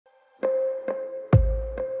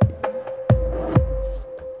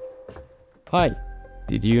Hi!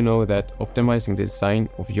 Did you know that optimizing the design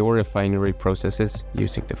of your refinery processes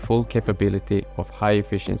using the full capability of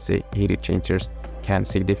high-efficiency heat exchangers can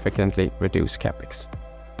significantly reduce CAPEX?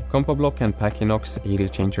 CompoBlock and Packinox heat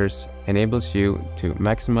exchangers enables you to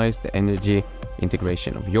maximize the energy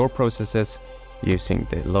integration of your processes using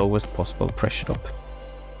the lowest possible pressure drop.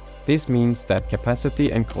 This means that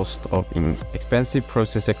capacity and cost of expensive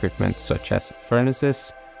process equipment such as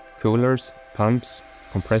furnaces, coolers, pumps,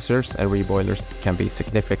 compressors and reboilers can be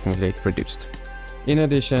significantly reduced. In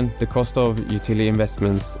addition, the cost of utility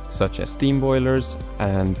investments such as steam boilers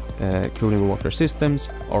and cooling water systems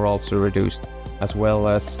are also reduced, as well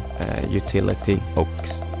as utility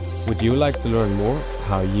OPEX. Would you like to learn more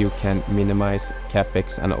how you can minimize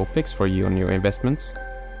CAPEX and OPEX for you and your investments?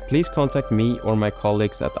 Please contact me or my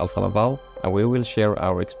colleagues at Alfa Laval, and we will share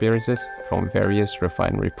our experiences from various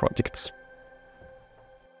refinery projects.